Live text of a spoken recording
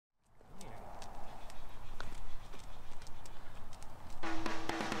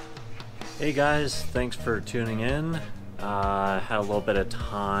Hey guys, thanks for tuning in. Had a little bit of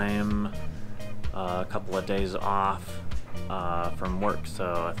time, a couple of days off from work,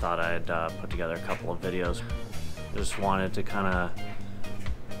 so I thought I'd put together a couple of videos. Just wanted to kind of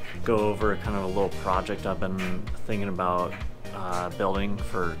go over kind of a little project I've been thinking about building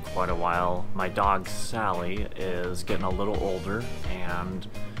for quite a while. My dog Sally is getting a little older, and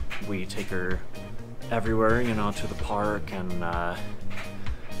we take her everywhere, you know, to the park and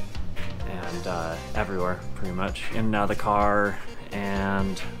everywhere pretty much, in and out of the car.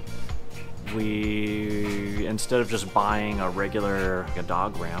 And we, instead of just buying a regular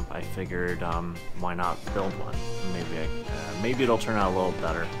dog ramp, I figured why not build one. Maybe it'll turn out a little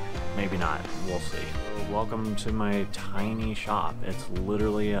better, maybe not, we'll see. Welcome to my tiny shop. It's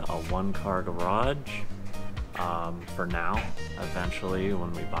literally a one-car garage for now. Eventually,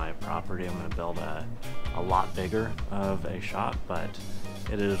 when we buy a property, I'm going to build a lot bigger of a shop, but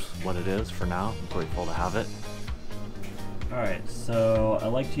it is what it is for now. I'm grateful to have it. Alright, so I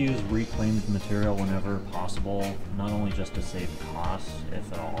like to use reclaimed material whenever possible, not only just to save costs,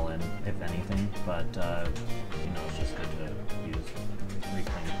 if at all, and if anything, but you know, it's just good to use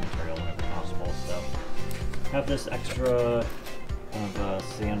reclaimed material whenever possible. So I have this extra kind of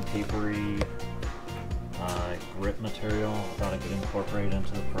sandpapery grip material. I thought I could incorporate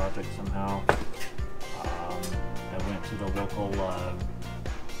into the project somehow. I went to the local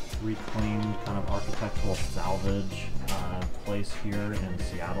reclaimed kind of architectural salvage place here in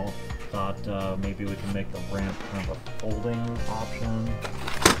Seattle. Thought maybe we can make the ramp kind of a folding option.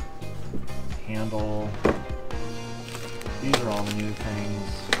 Handle. These are all new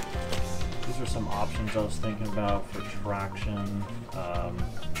things. These are some options I was thinking about for traction. I'm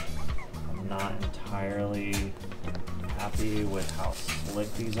not entirely happy with how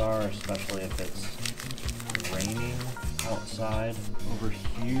slick these are, especially if it's raining outside. Over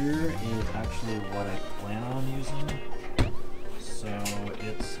here is actually what I plan on using. So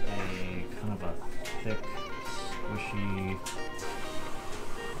it's a kind of a thick, squishy,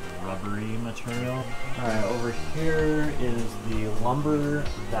 rubbery material. Alright, over here is the lumber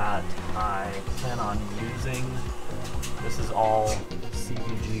that I plan on using. This is all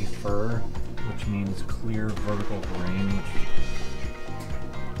CVG fir, which means clear vertical grain,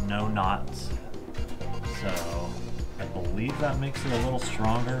 no knots. So I believe that makes it a little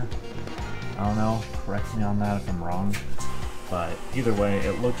stronger. I don't know, correct me on that if I'm wrong. But either way,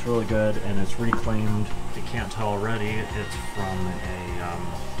 it looks really good, and it's reclaimed. If you can't tell already, it's from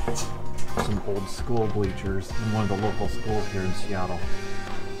some old school bleachers in one of the local schools here in Seattle.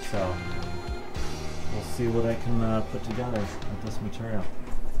 So we'll see what I can put together with this material.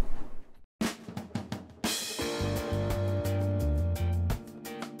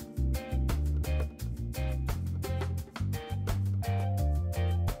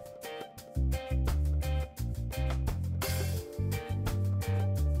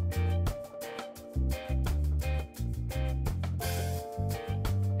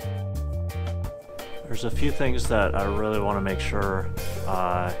 There's a few things that I really want to make sure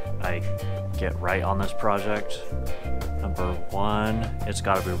I get right on this project. Number one, it's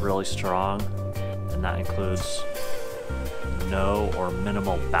got to be really strong, and that includes no or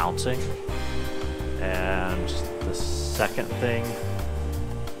minimal bouncing. And the second thing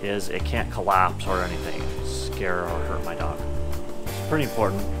is it can't collapse or anything, scare or hurt my dog. It's pretty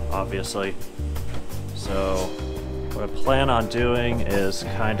important, obviously. So what I plan on doing is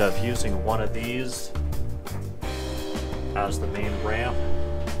kind of using one of these as the main ramp.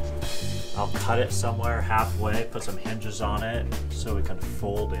 I'll cut it somewhere halfway, put some hinges on it so it can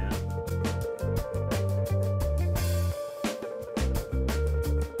fold in.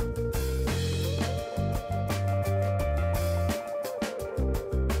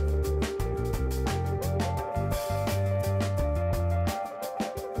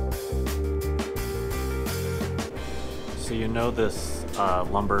 So you know this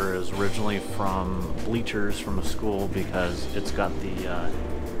lumber is originally from bleachers from a school because it's got the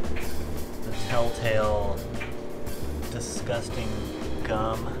telltale disgusting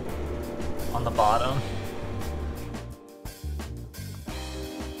gum on the bottom.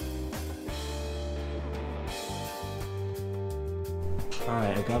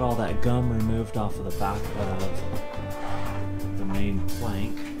 Alright, I got all that gum removed off of the back of the main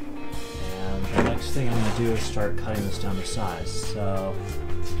plank. And the next thing I'm going to do is start cutting this down to size. So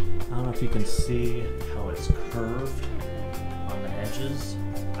I don't know if you can see how it's curved on the edges.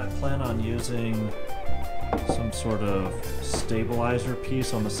 I plan on using some sort of stabilizer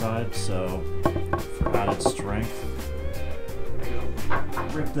piece on the side, so for added strength.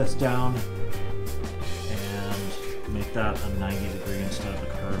 Rip this down and Make that a 90 degree instead of a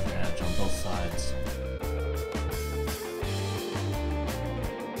curved edge on both sides.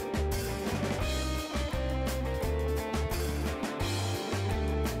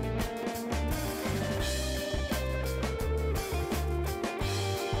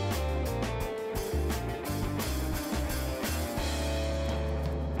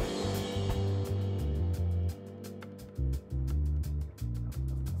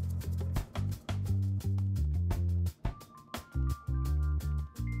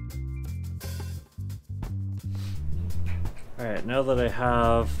 Alright, now that I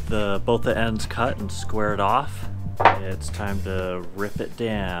have both the ends cut and squared off, it's time to rip it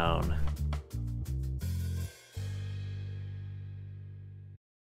down.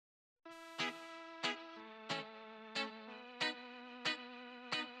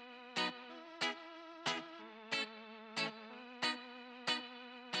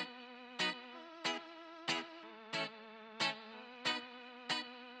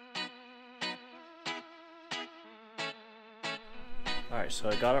 Alright, so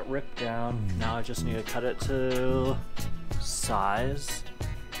I got it ripped down. Now I just need to cut it to size.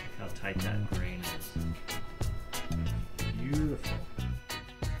 Look how tight that grain is. Beautiful.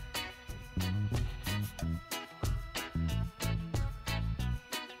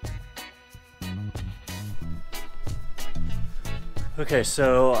 Okay,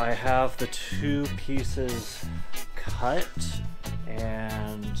 so I have the two pieces cut,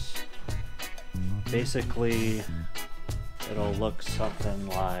 and basically it'll look something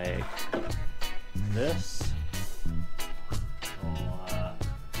like this. It'll kind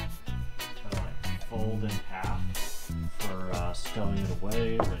of like fold in half for stowing it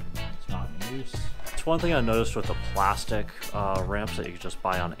away when it's not in use. It's one thing I noticed with the plastic ramps that you can just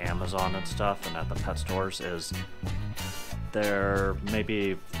buy on Amazon and stuff and at the pet stores is they're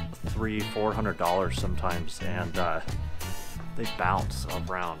maybe $300–400 sometimes, and they bounce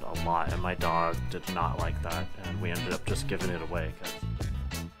around a lot, and my dog did not like that, and we ended up just giving it away.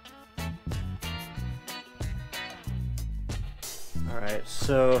 Alright,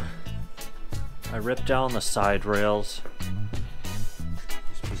 so I ripped down the side rails.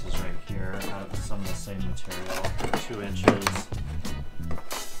 These pieces right here have some of the same material, 2 inches.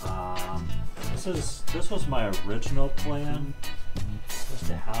 This was my original plan, was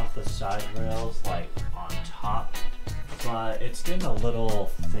to have the side rails like on top, but it's getting a little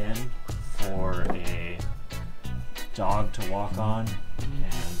thin for a dog to walk on,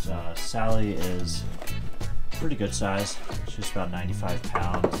 and Sally is pretty good size. She's about 95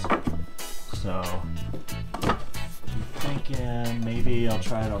 pounds, so I'm thinking maybe I'll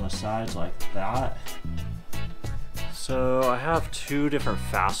try it on the sides like that. So I have 2 different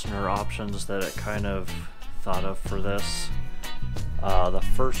fastener options that I kind of thought of for this. The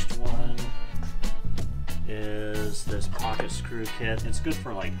first one is this pocket screw kit. It's good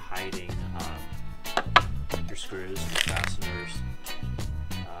for like hiding your screws and fasteners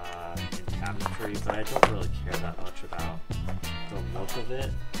in cabinetry, but I don't really care that much about the look of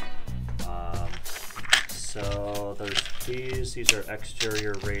it. So there's these are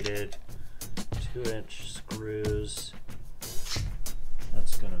exterior rated 2-inch screws.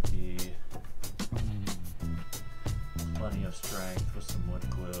 That's gonna be plenty of strength with some wood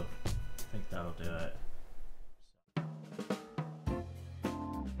glue. I think that'll do it.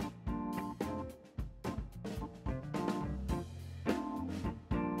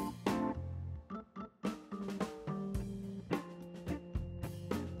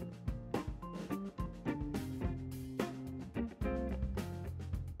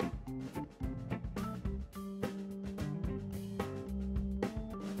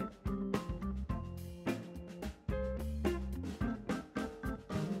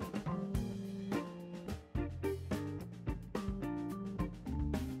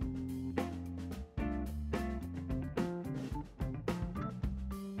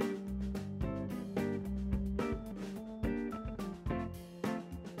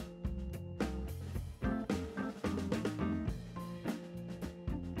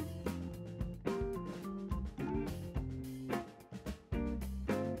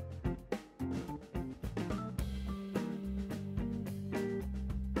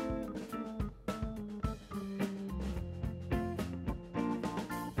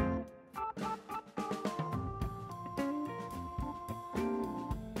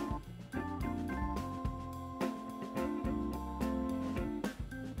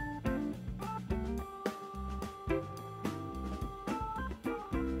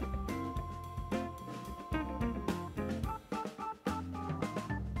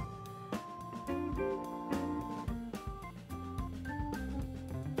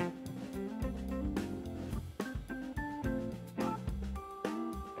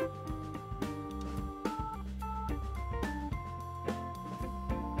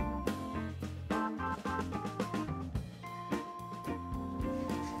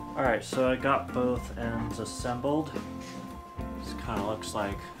 Alright, so I got both ends assembled. This kind of looks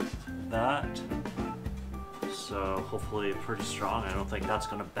like that. So hopefully pretty strong. I don't think that's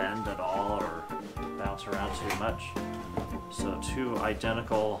going to bend at all or bounce around too much. So two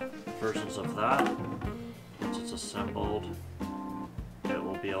identical versions of that. Once it's assembled, it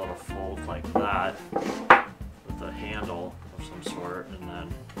will be able to fold like that with a handle of some sort and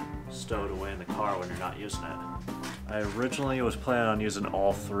then stowed away in the car when you're not using it. I originally was planning on using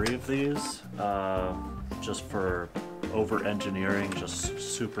all three of these just for over-engineering, just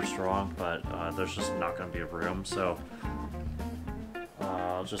super strong, but there's just not going to be room, so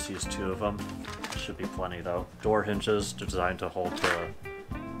I'll just use two of them. Should be plenty though. Door hinges designed to hold the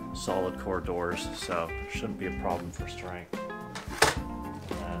solid core doors, so shouldn't be a problem for strength.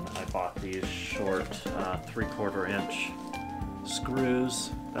 And I bought these short 3/4 inch screws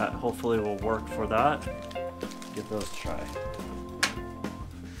that hopefully will work for that. Give those a try.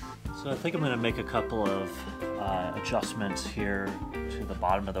 So I think I'm going to make a couple of adjustments here to the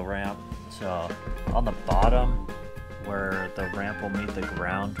bottom of the ramp. So on the bottom, where the ramp will meet the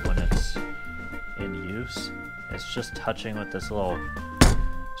ground when it's in use, it's just touching with this little,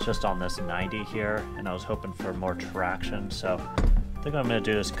 it's just on this 90 here, and I was hoping for more traction. So I think what I'm going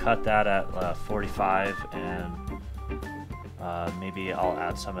to do is cut that at 45, and maybe I'll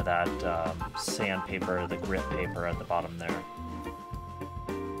add some of that sandpaper, the grit paper at the bottom there.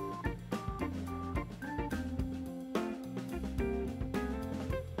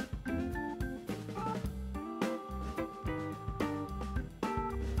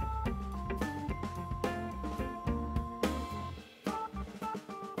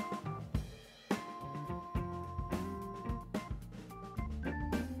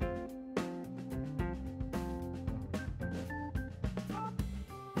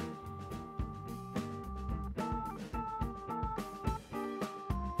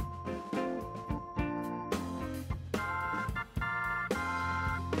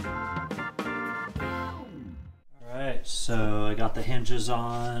 So I got the hinges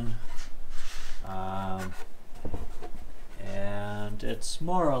on, and it's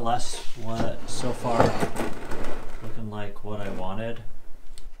more or less what, so far, looking like what I wanted.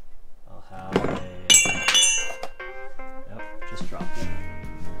 I'll have a, yep, just dropped it.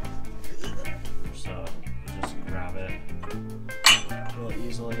 So just grab it real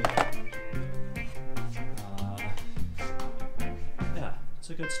easily. Yeah, it's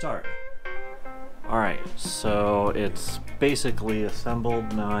a good start. Alright, so it's basically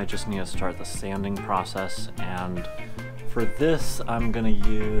assembled. Now I just need to start the sanding process, and for this I'm going to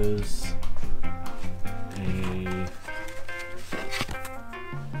use a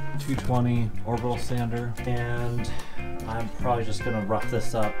 220 orbital sander, and I'm probably just going to rough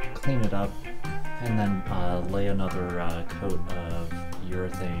this up, clean it up, and then lay another coat of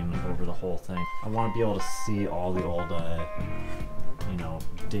urethane over the whole thing. I want to be able to see all the old you know,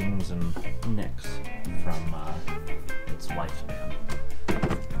 dings and nicks from its lifespan.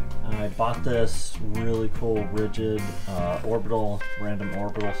 I bought this really cool rigid random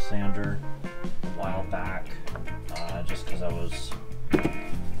orbital sander a while back, just because I was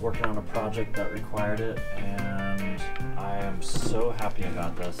working on a project that required it, and I am so happy I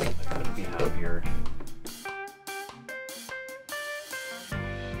got this. I couldn't be happier.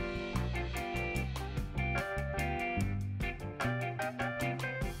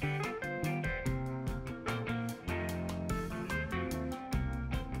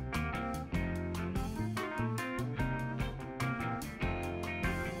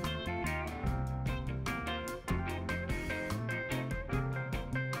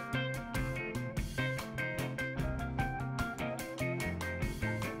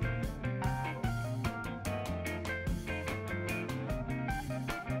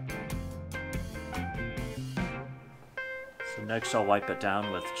 So next I'll wipe it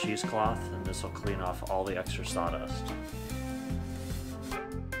down with cheesecloth, and this will clean off all the extra sawdust.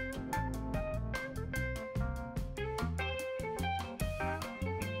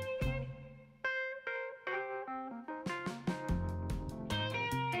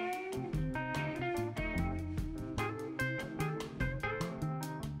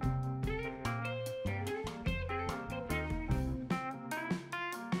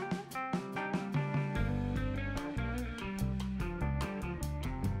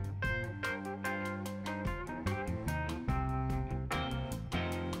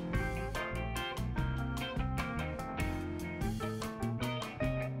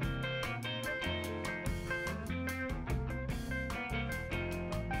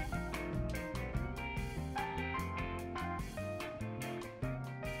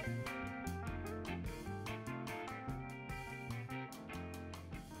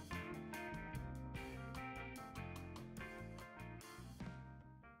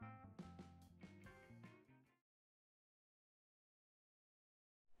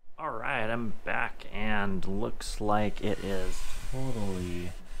 Alright, I'm back and looks like it is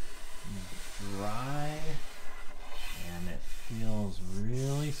totally dry and it feels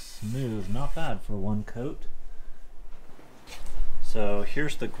really smooth. Not bad for one coat. So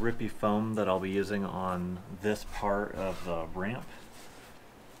here's the grippy foam that I'll be using on this part of the ramp.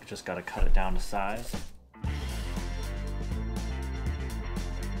 Just got to cut it down to size.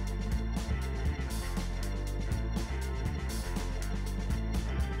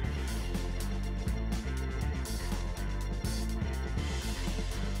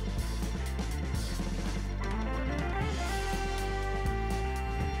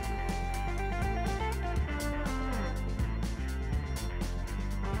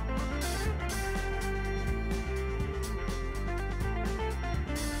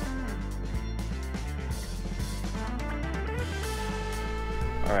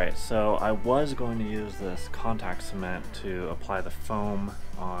 Alright, so I was going to use this contact cement to apply the foam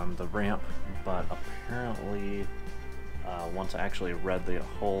on the ramp, but apparently once I actually read the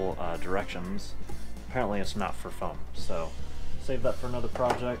whole directions, apparently it's not for foam. So save that for another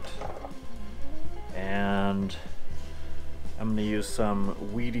project. And I'm going to use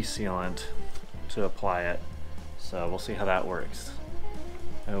some weedy sealant to apply it. So we'll see how that works.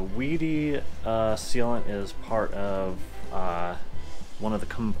 Weedy sealant is part of one of the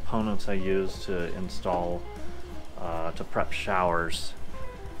components I use to install, to prep showers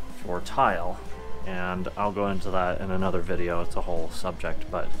for tile, and I'll go into that in another video. It's a whole subject,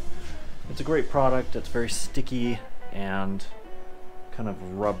 but it's a great product. It's very sticky and kind of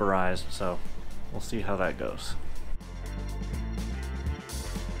rubberized, so we'll see how that goes.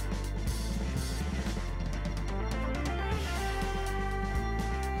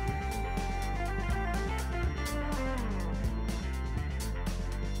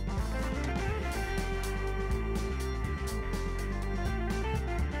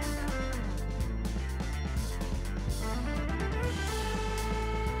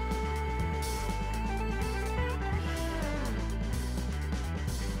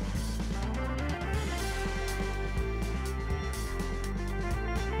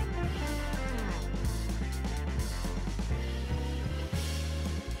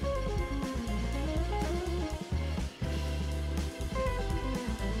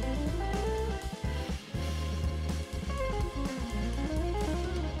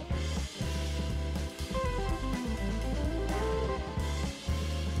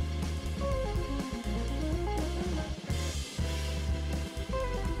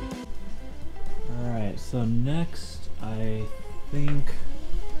 So next, I think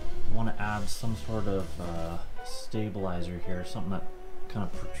I want to add some sort of stabilizer here, something that kind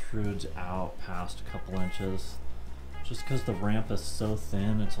of protrudes out past a couple inches. Just because the ramp is so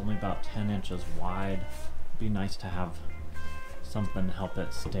thin, it's only about 10 inches wide. It'd be nice to have something to help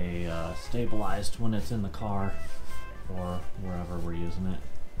it stay stabilized when it's in the car or wherever we're using it.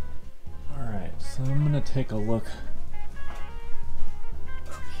 Alright, so I'm going to take a look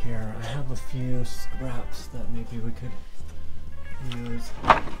here. I have a few scraps that maybe we could use.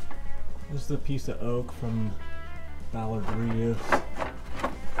 This is a piece of oak from Ballard Reuse.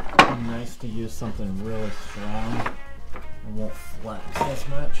 It'd be nice to use something really strong and won't flex as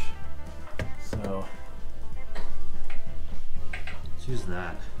much. So let's use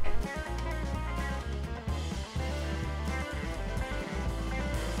that.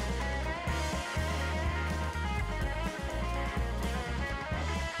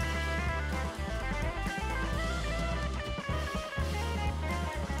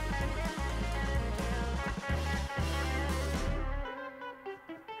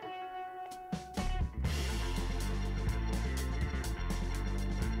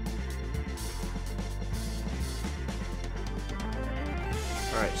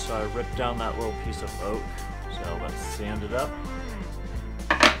 Alright, so I ripped down that little piece of oak, so let's sand it up.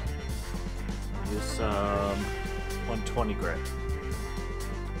 Use some 120 grit.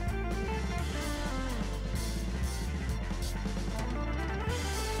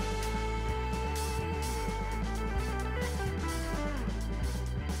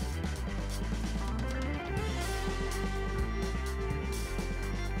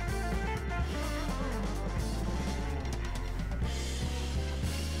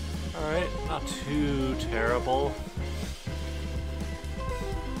 Alright, not too terrible.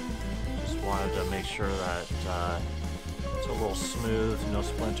 Just wanted to make sure that it's a little smooth, no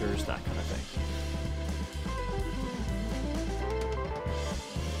splinters, that kind of thing.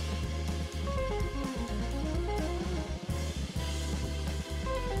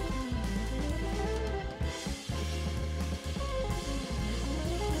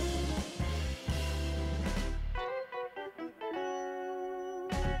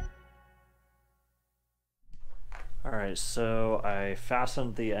 Alright, so I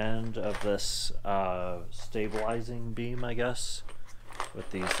fastened the end of this stabilizing beam, I guess,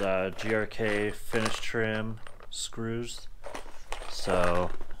 with these GRK finish trim screws. So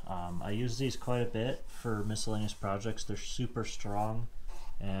I use these quite a bit for miscellaneous projects. They're super strong,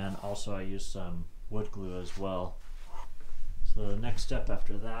 and also I use some wood glue as well. So the next step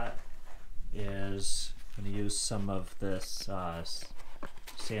after that is I'm going to use some of this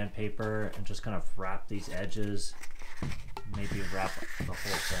sandpaper and just kind of wrap these edges, maybe wrap the whole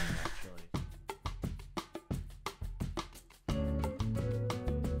thing actually.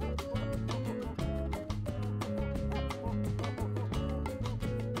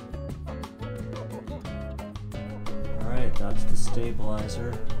 Alright, that's the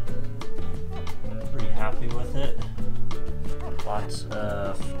stabilizer. Pretty happy with it. Lots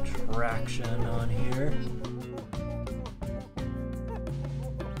of traction on here.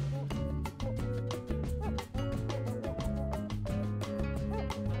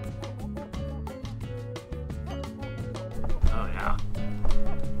 Oh yeah.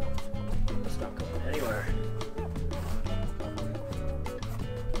 It's not going anywhere.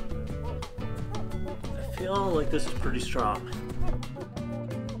 I feel like this is pretty strong.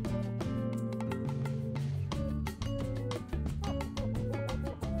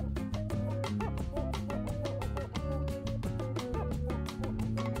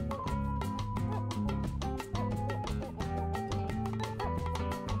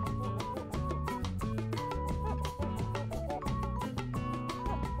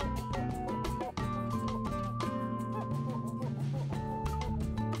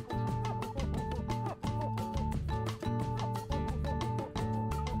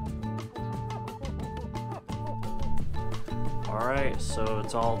 Alright, so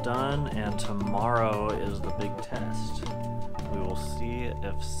it's all done, and tomorrow is the big test. We will see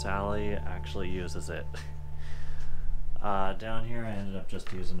if Sally actually uses it. Down here I ended up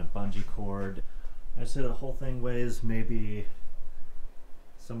just using a bungee cord. I'd say the whole thing weighs maybe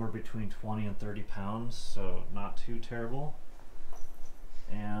somewhere between 20 and 30 pounds, so not too terrible.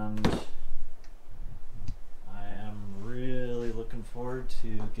 And I am really looking forward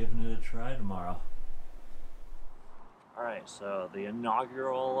to giving it a try tomorrow. Alright, so the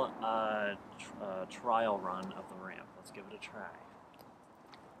inaugural trial run of the ramp. Let's give it a try.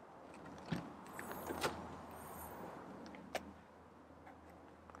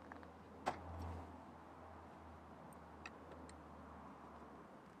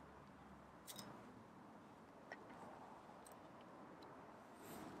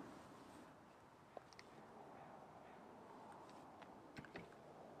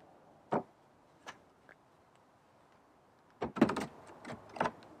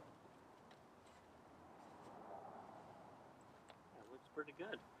 Pretty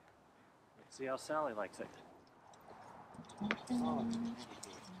good. Let's see how Sally likes it. Oh,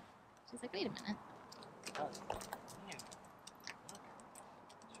 she's like, wait a minute.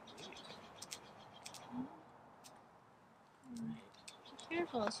 Be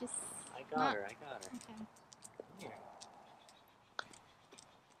careful, she's I got her. Okay. Come here.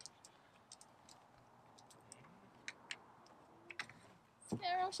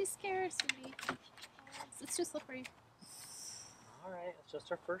 Sparrow, she's scared, sweetie. It's too slippery. Alright, it's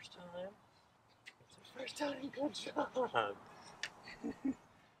just our first time. It's our first time. Good job.